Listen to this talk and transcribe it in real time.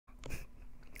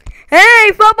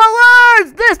Hey,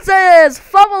 fumblers! This is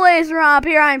Fumblaze Rob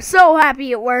here. I'm so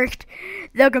happy it worked.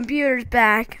 The computer's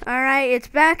back. Alright, it's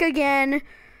back again.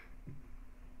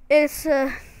 It's,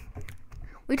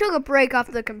 we took a break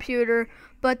off the computer,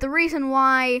 but the reason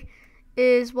why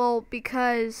is, well,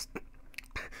 because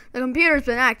the computer's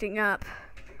been acting up.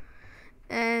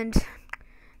 And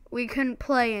we couldn't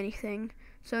play anything.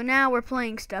 So now we're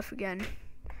playing stuff again.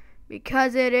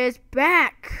 Because it is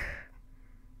back.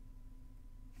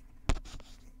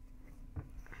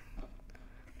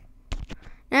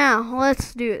 Now,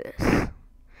 let's do this.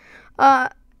 I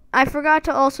forgot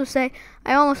to also say,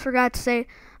 I almost forgot to say,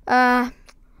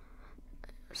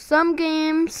 some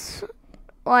games,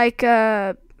 like,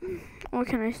 what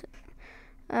can I say?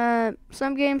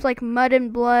 Some games like Mud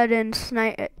and Blood and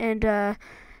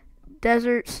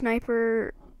Desert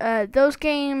Sniper, those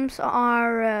games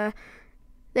are,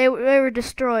 they were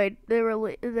destroyed.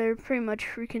 They're pretty much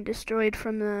freaking destroyed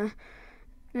from the.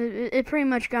 It pretty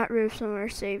much got rid of some of our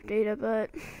save data, but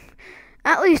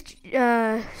at least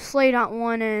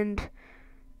Slay.1 and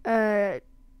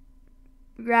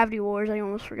Gravity Wars, I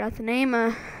almost forgot the name,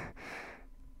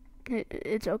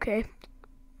 it's okay.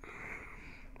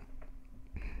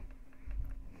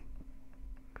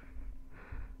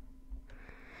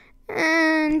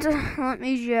 And let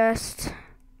me just,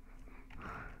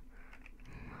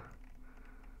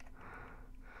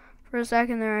 for a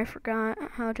second there I forgot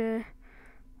how to.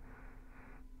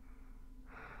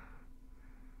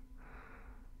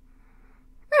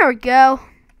 There we go.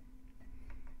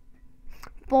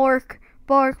 Bork,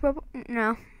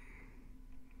 no.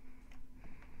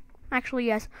 Actually,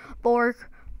 yes. Bork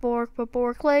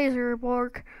laser,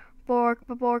 bork.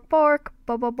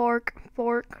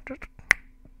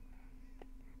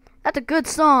 That's a good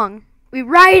song. We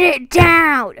write it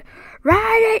down.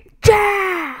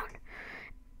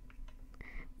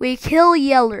 We kill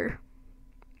Yeller.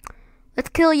 Let's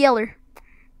kill Yeller.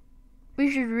 We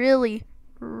should really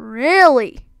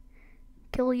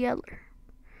kill Yeller.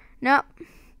 No,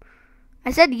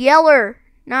 I said Yeller,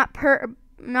 not blubber,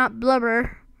 not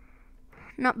blur.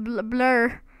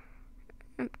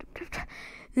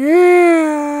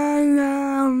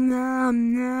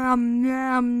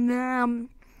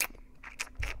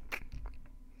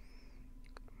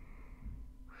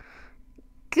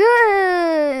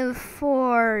 Good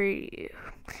for you,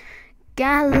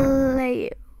 Galileo.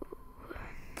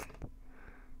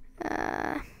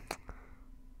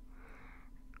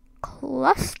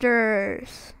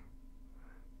 Clusters.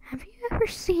 Have you ever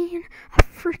seen a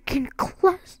freaking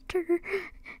cluster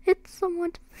hit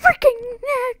someone's freaking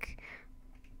neck?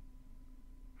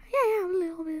 Yeah, I'm a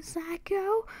little bit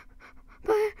psycho,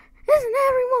 but isn't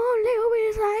everyone a little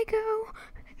bit psycho?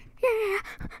 Yeah,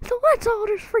 so let's all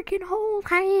just freaking hold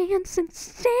hands and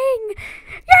sing.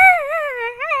 Yeah!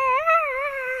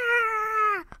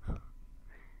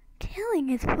 Killing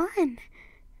is fun.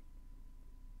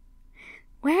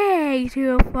 Way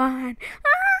too fun.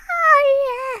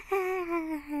 Oh,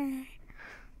 yeah.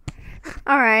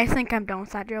 Alright, I think I'm done with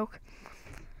that joke.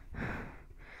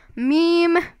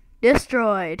 Meme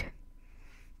destroyed.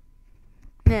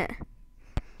 Meh.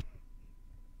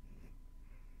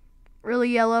 Really,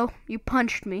 Yellow? You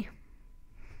punched me.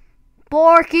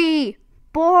 Borky!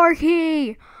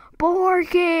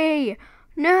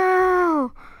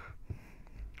 No!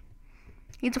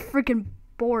 He's a freaking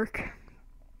Bork.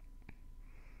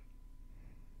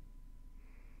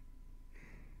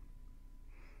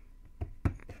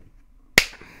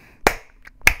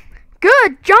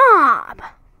 Good job!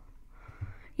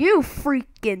 You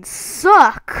freaking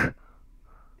suck!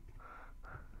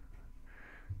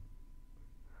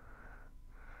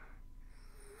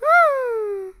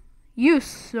 You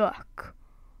suck.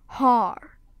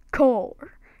 Hardcore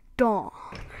dog.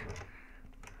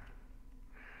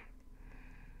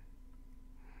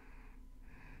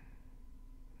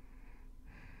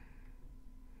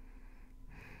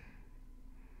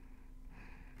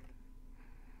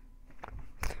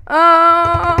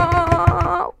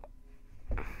 Oh!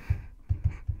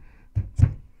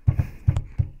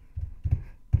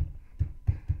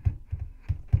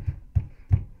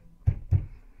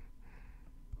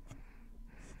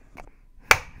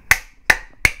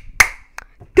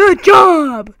 Good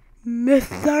job,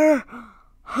 Mr.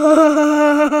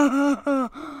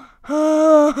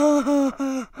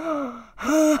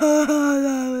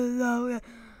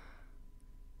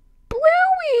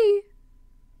 Bluey!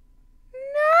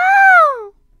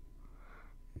 No!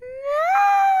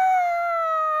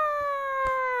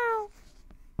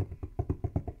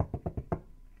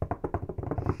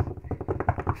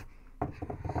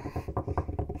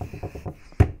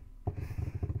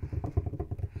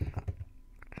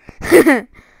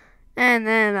 And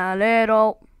then a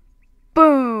little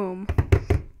boom.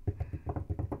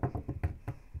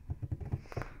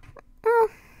 Oh.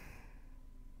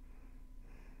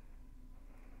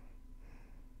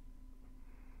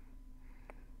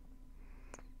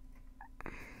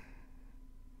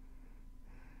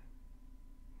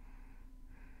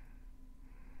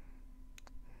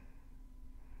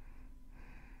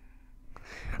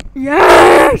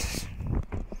 Yes!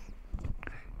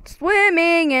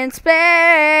 Swimming in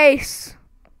space!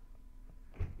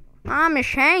 I'ma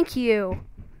shank you.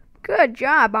 Good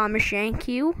job, I'ma shank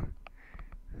you.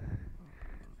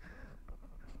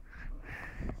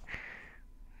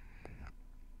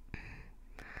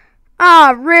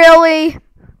 Ah, really?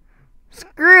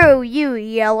 Screw you,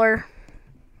 Yeller.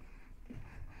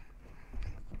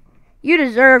 You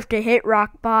deserve to hit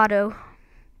rock bottom.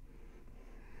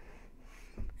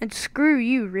 And screw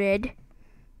you, Red.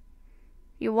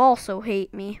 You also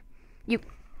hate me. You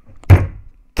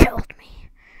killed me.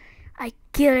 I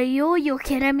kill you, you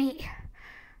kill me.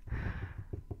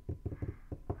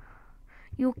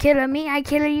 You kill me, I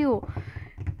kill you.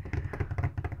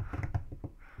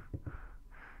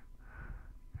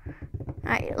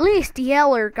 At least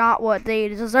Yeller got what they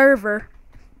deserve.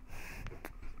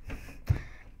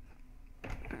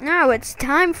 Now it's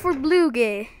time for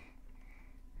Bluegay.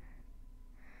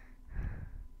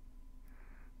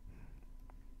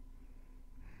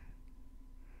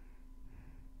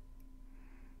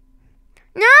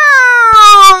 No!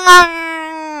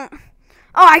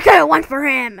 Oh, I could have went for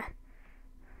him.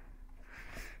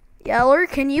 Yeller,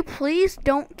 can you please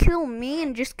don't kill me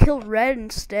and just kill Red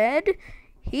instead?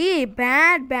 He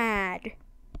bad.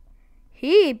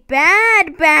 He bad.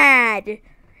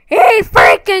 He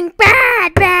freaking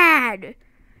bad.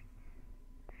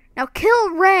 Now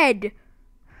kill Red.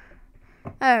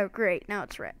 Oh, great. Now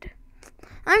it's Red.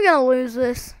 I'm gonna lose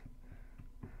this.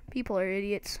 People are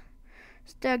idiots.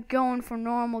 Instead of going for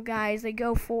normal guys, they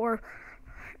go for...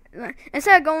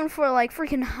 Instead of going for, like,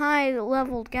 freaking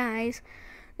high-leveled guys,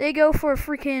 they go for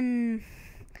freaking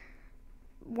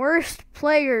worst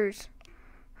players.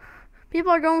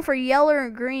 People are going for yellow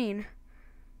and green.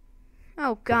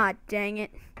 Oh, god dang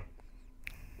it.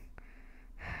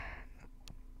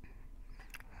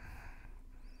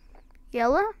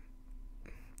 Yellow?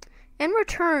 In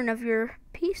return of your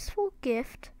peaceful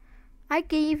gift, I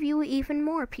gave you even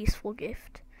more peaceful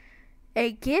gift.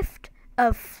 A gift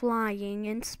of flying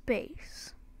in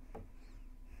space.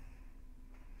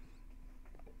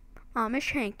 I'ma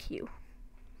shank you.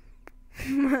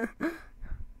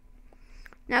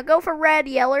 Now go for Red,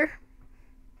 Yeller.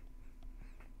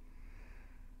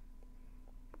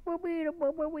 Oh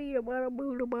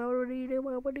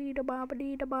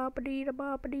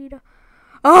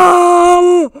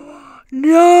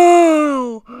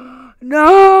no!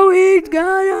 No, he's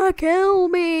gonna kill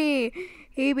me!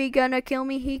 He be gonna kill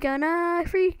me. He gonna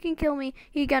freaking kill me.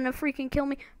 He gonna freaking kill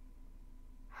me.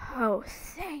 Oh,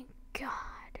 thank God.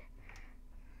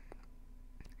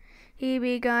 He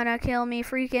be gonna kill me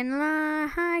freaking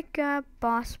like a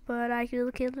boss, but I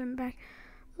could kill him back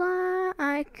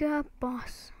like a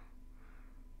boss.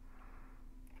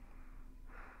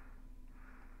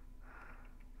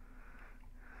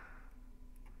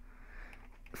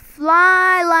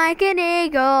 Fly like an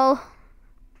eagle.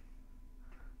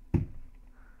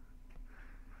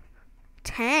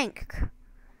 Tank.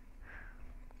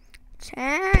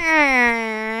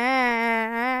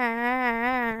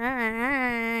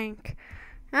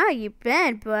 How you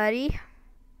been, buddy?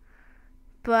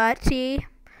 Buddy.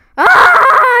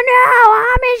 Oh no!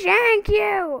 I'ma shank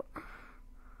you!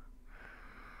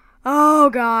 Oh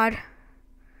god.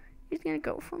 He's gonna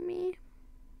go for me.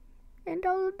 And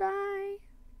I'll die.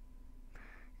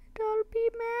 And I'll be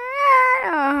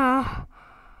mad.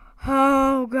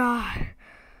 Oh god.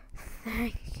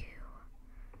 Thank you.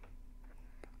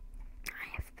 I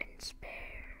have been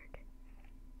spared.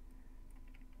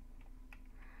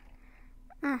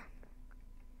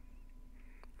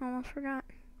 Almost forgot.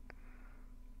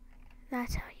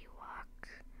 That's how you walk.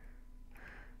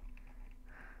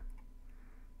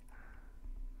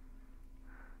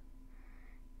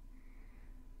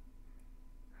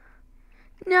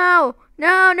 No!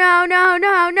 No! No! No!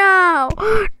 No! No!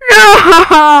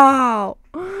 No!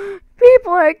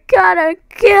 People are gonna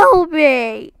kill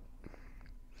me!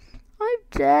 I'm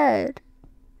dead.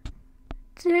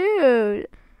 Dude,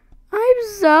 I'm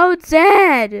so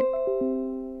dead.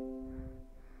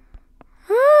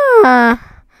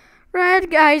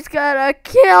 Red guy's gonna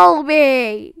kill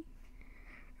me.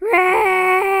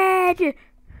 Red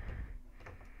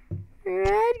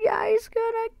guy's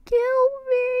gonna kill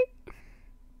me.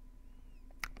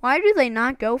 Why do they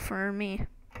not go for me?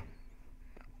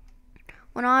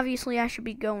 When obviously I should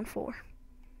be going for.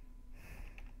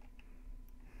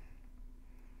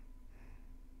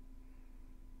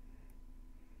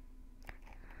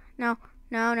 No.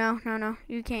 No.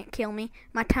 You can't kill me.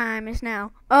 My time is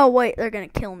now. Oh, wait. They're gonna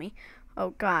kill me.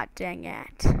 Oh, god dang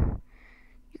it.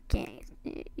 You can't.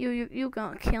 You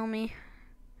gonna kill me.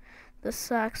 This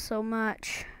sucks so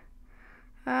much.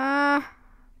 Oh,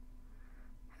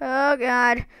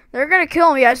 god. They're gonna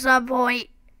kill me at some point.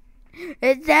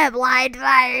 It's that blind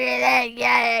fire that's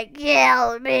gonna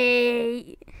kill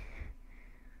me.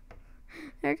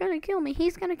 They're gonna kill me.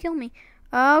 He's gonna kill me.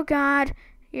 Oh, god.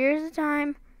 Here's the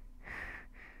time.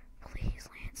 Please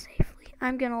land safely.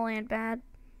 I'm gonna land bad.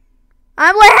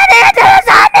 I'm landing into the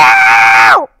sun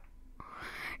now!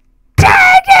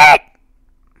 Dang it!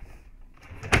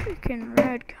 Freaking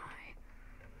red guy.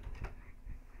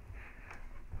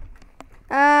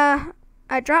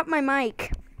 I dropped my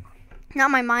mic.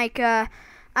 Not my mic,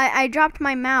 I dropped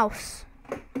my mouse.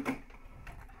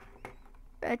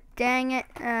 Dang it,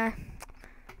 I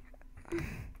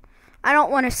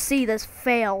don't want to see this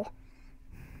fail.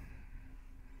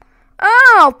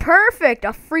 Oh, perfect! A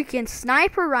freaking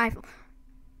sniper rifle.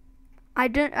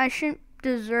 I shouldn't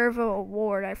deserve an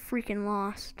award. I freaking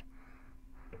lost.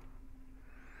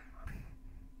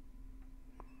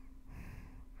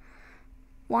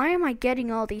 Why am I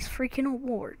getting all these freaking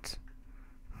awards?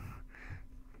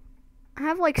 I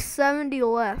have like 70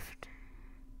 left.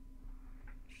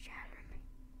 Shatter me.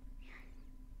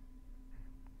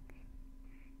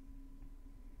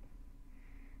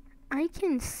 I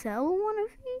can sell one of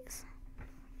these?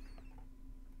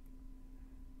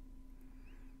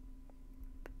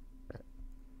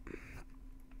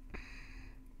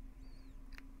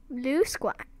 Blue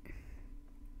squat.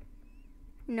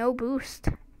 No boost.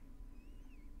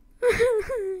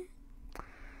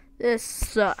 This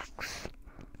sucks.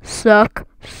 Sucky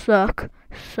suck.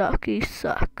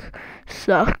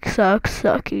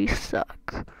 Sucky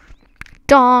suck.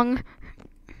 Dong.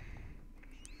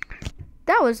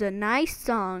 That was a nice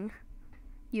song,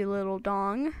 you little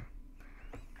dong.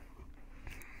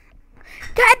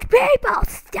 Good people,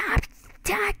 stop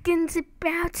talking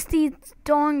about these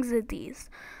dongsities.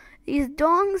 These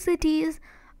dongsities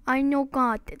are no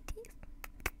goddities.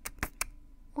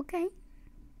 Okay?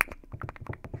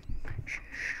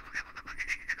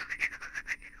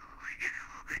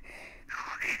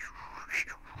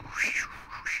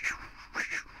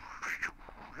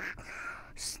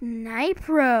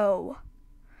 Snipro.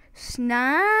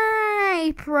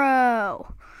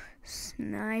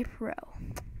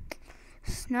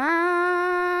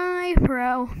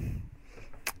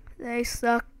 They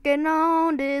sucking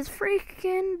on this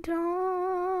freaking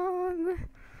dong.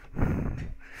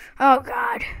 Oh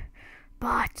god.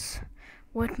 Bots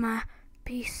with my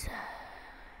pizza.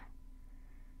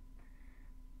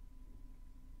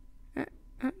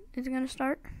 Is it gonna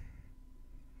start?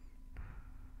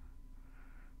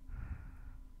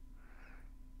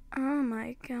 Oh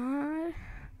my god.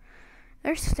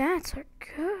 Their stats are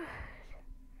good.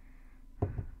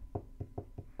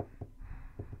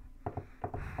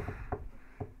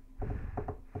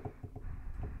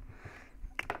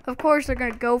 Of course they're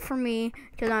gonna go for me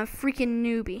because I'm a freaking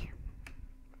newbie.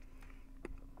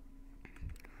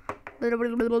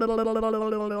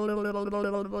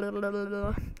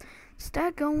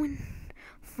 Instead going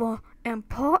for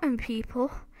important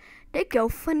people, they go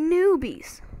for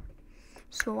newbies.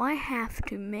 So I have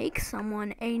to make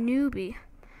someone a newbie.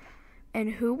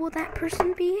 And who will that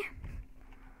person be?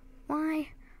 Why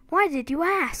did you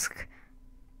ask?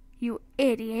 You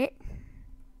idiot.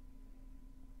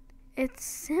 It's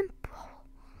simple.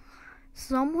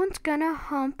 Someone's gonna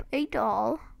hump a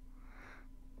doll.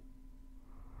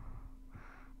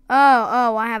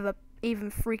 Oh, I have a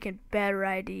even freaking better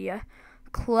idea.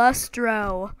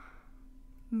 Clustro.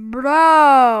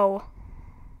 Bro.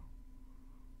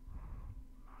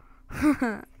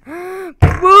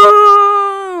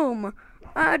 Boom!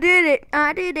 I did it.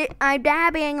 I'm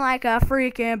dabbing like a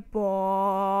freaking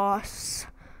boss.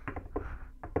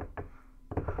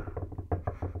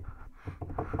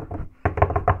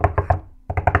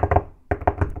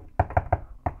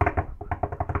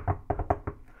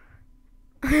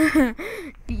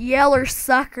 Yeller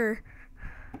sucker.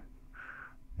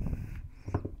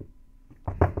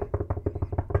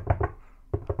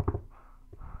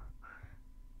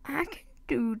 I can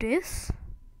do this.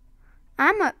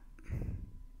 I'm a...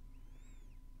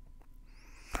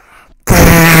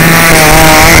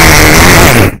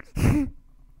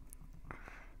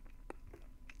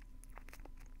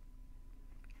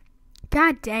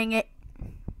 God dang it.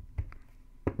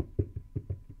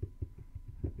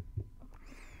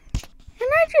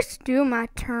 just do my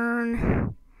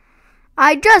turn?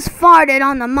 I just farted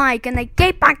on the mic and they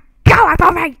keep on going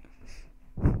for me.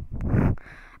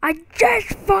 I just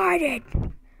farted.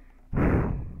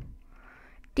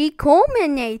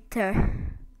 Deculminator.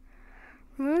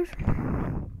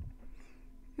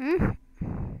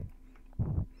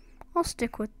 I'll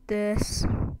stick with this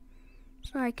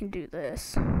so I can do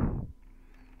this.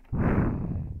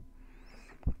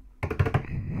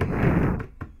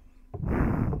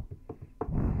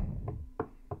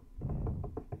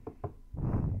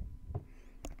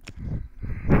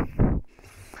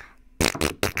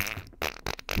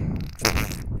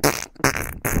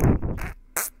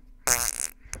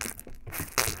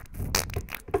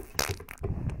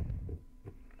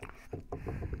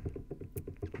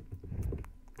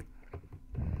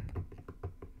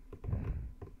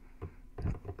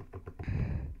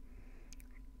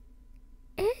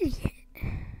 Idiot.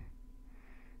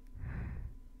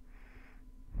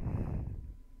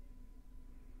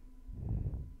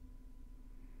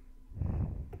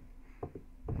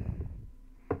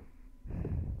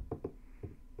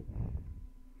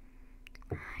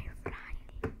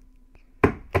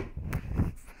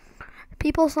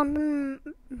 People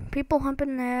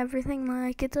humping everything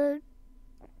like it's a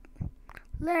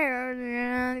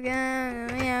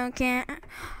can't.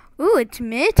 Ooh, it's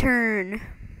midturn.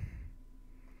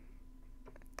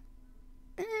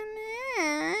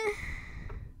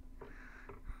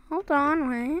 Hold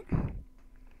on,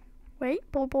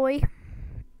 wait, boy.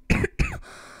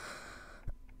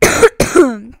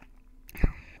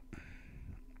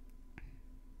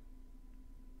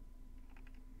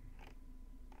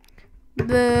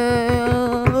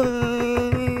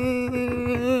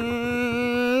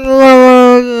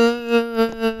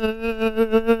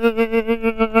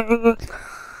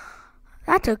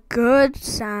 That's a good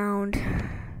sound.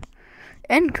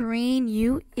 And green,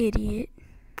 you idiot.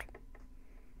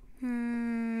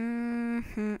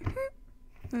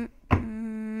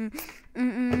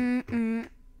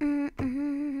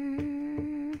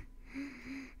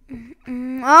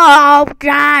 Oh,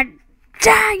 God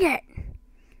dang it.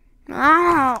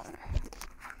 Oh.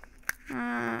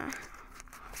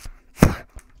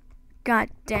 God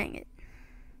dang it.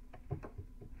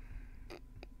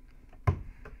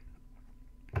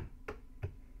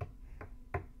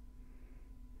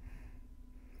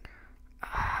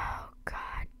 Oh,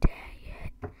 God dang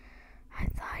it. I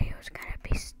thought he was gonna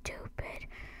be stupid.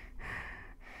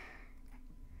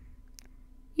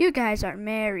 You guys are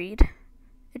married.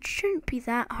 It shouldn't be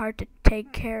that hard to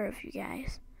take care of you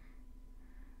guys.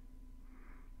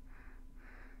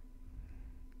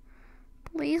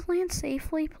 Please land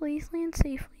safely, please land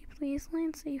safely, please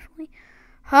land safely.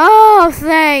 Oh,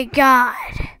 thank God.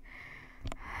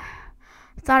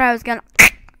 Thought I was gonna...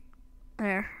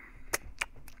 There.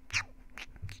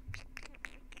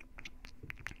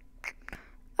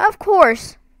 Of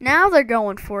course, now they're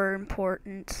going for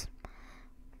importance.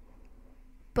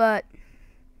 But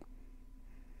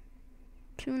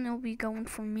soon they'll be going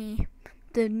for me.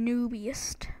 The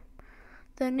noobiest.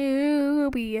 The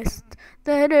noobiest.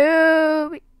 The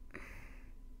noob.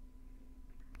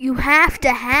 You have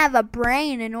to have a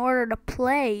brain in order to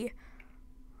play.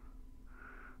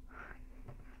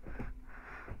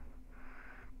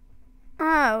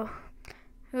 Oh.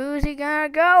 Who's he gonna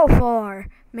go for?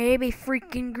 Maybe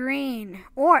freaking green.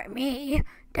 Or me.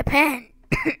 Depend.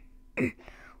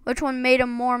 Which one made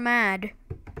him more mad?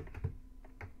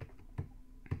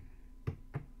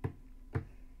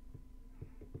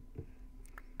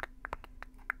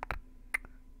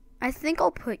 I think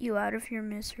I'll put you out of your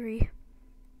misery.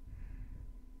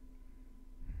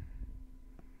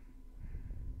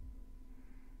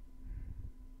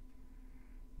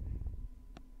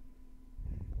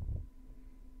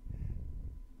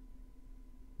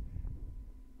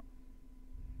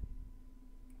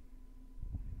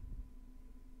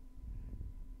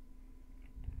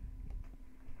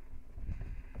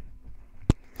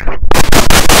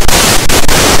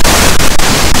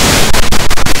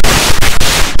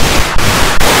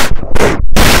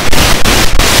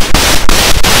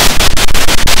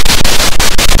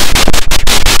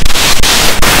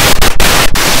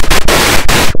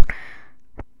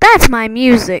 That's my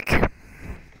music.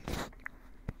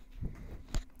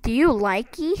 Do you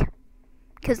likey?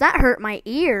 'Cause that hurt my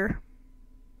ear.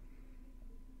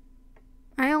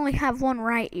 I only have one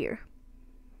right ear.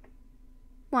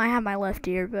 Well, I have my left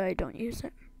ear, but I don't use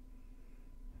it.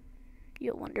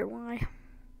 You'll wonder why.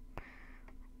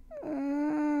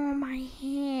 Oh, my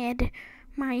head.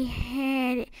 My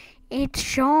head. It's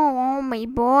so on my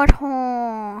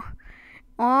butthole.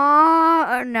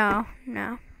 Oh, no.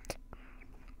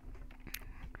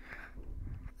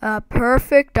 A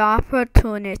perfect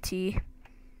opportunity.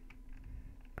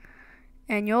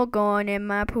 And you're going in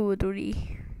my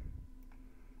poodly.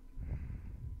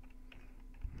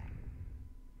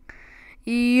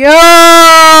 Yeah!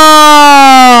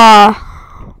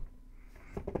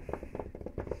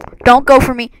 Don't go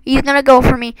for me. He's gonna go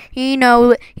for me. He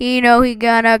gonna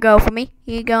go for me.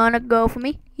 He gonna go for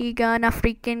me. He gonna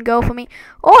freaking go for me.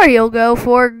 Or he'll go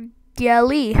for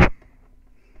Gelly.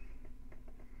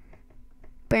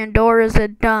 Pandora's a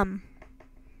dumb.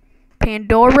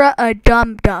 Pandora a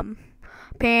dum-dum.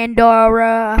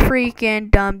 Pandora a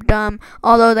freaking dum-dum.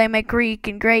 Although they make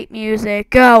freaking great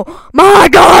music. Oh my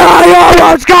god, I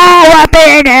almost go up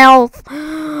in health.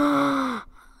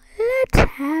 Let's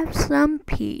have some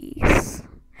peace.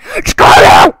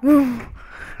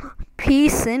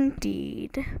 Peace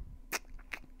indeed.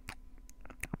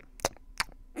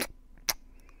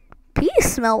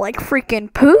 Peas smell like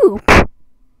freaking poop.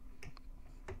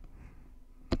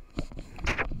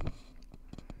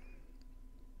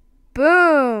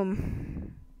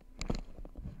 Boom.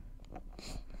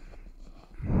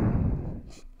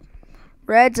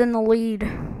 Red's in the lead.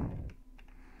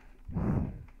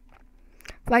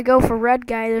 If I go for red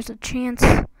guy, there's a chance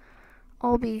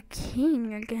I'll be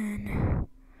king again.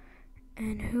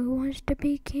 And who wants to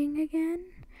be king again?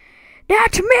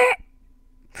 That's me!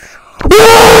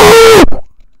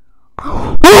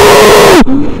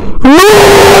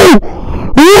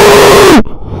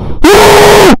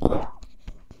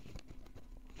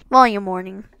 Volume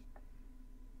warning.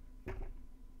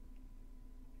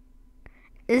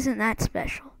 Isn't that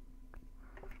special?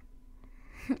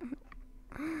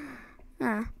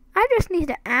 I just need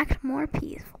to act more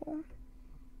peaceful.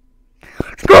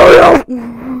 I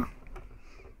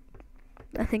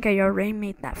think I already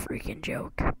made that freaking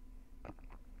joke.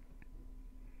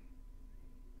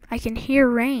 I can hear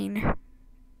rain.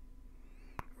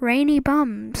 Rainy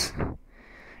bums.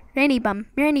 Rainy bum,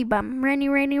 rainy bum, rainy,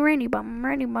 rainy, rainy bum,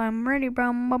 rainy bum, rainy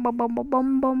bum, bum, bum, bum,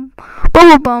 bum, bum, bum,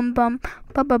 bum, bum, bum,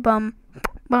 bum, bum,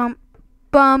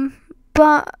 bum,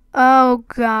 bum. Oh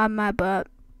god, my butt.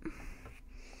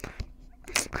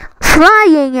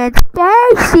 Flying in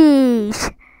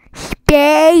spaces,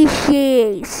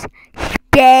 spaces,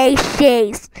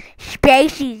 spaces,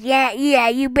 spaces. Yeah,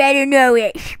 you better know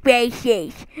it.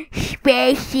 Spaces,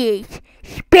 spaces,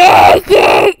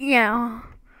 spaces. Yeah.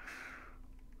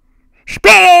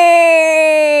 Space.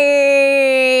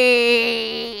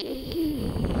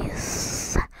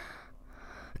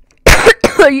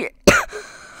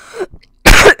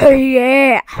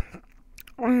 Yeah.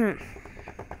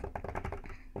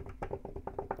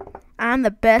 I'm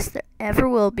the best there ever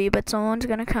will be, but someone's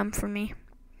gonna come for me.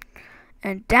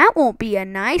 And that won't be a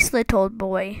nice little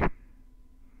boy.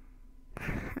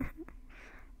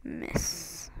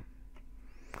 Miss.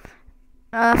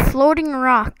 Floating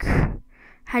rock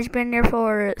has been there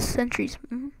for centuries.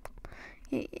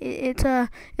 It's a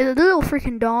little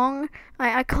freaking dong.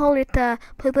 I call it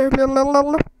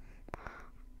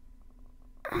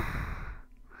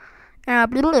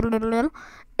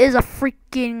is a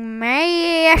freaking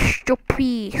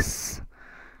masterpiece,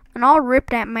 and I'll rip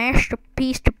that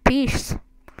masterpiece to piece.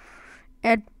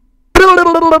 And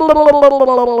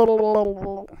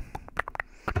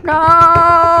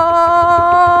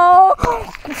no,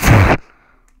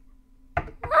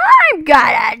 I'm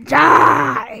gonna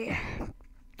die.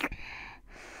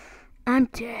 I'm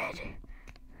dead.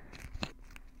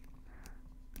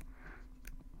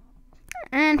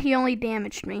 And he only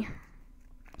damaged me.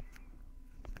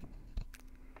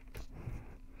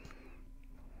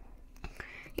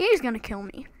 He's gonna kill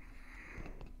me.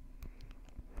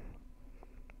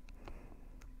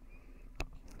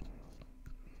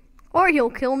 Or he'll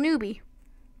kill Newbie.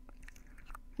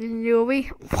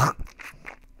 Newbie.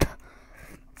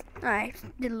 I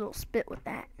did a little spit with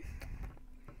that.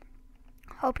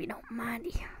 Hope you don't mind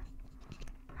it.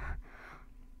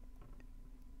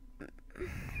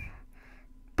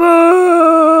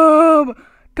 Boom!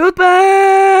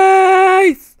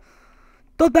 Toothpaste!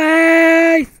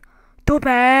 Toothpaste!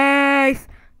 Toothpaste!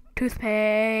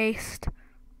 Toothpaste!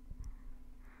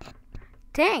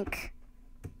 Tank!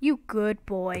 You good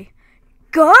boy.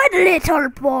 Good little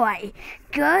boy!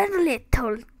 Good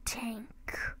little Tank.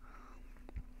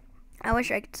 I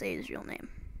wish I could say his real name.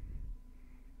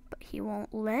 But he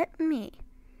won't let me.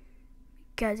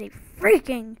 Because he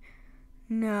freaking...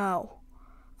 No.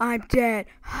 I'm dead.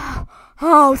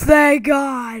 Oh, thank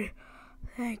God.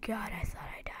 Thank God, I thought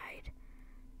I died.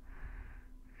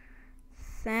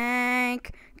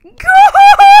 Thank God.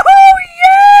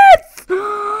 Yes!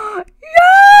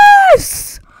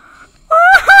 Yes!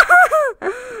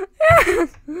 Yes!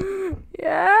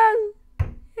 Yes!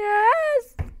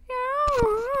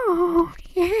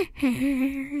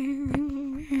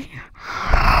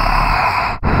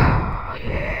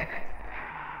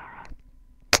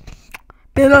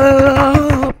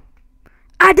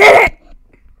 I did it!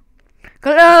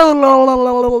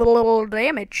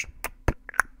 Damage.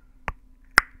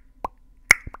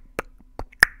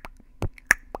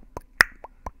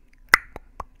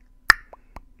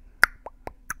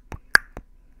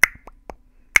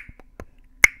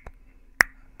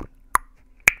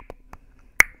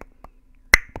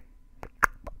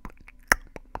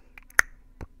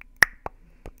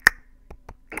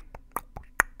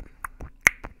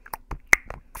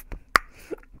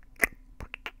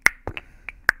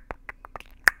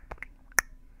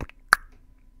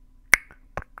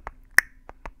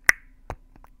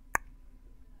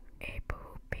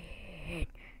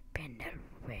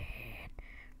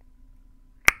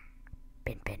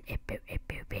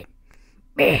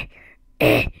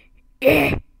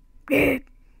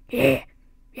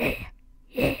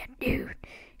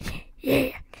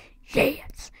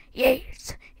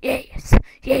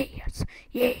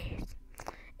 Yes.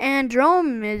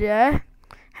 Andromeda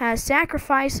has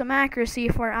sacrificed some accuracy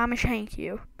for Amish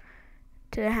Hankyu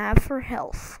to have for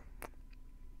health.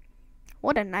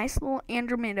 What a nice little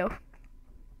Andromeda.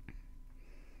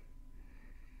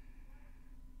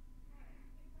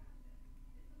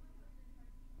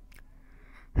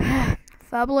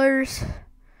 Fubblers,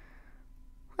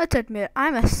 let's admit,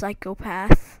 I'm a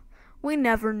psychopath. We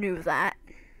never knew that.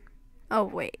 Oh,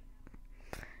 wait.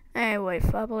 Anyway,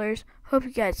 Fubblers, hope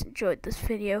you guys enjoyed this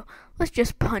video. Let's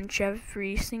just punch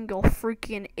every single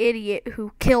freaking idiot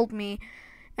who killed me,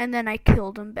 and then I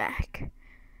killed him back.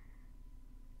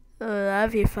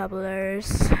 Love you,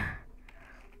 Fubblers.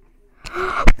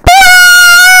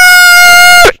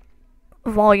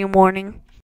 Volume warning.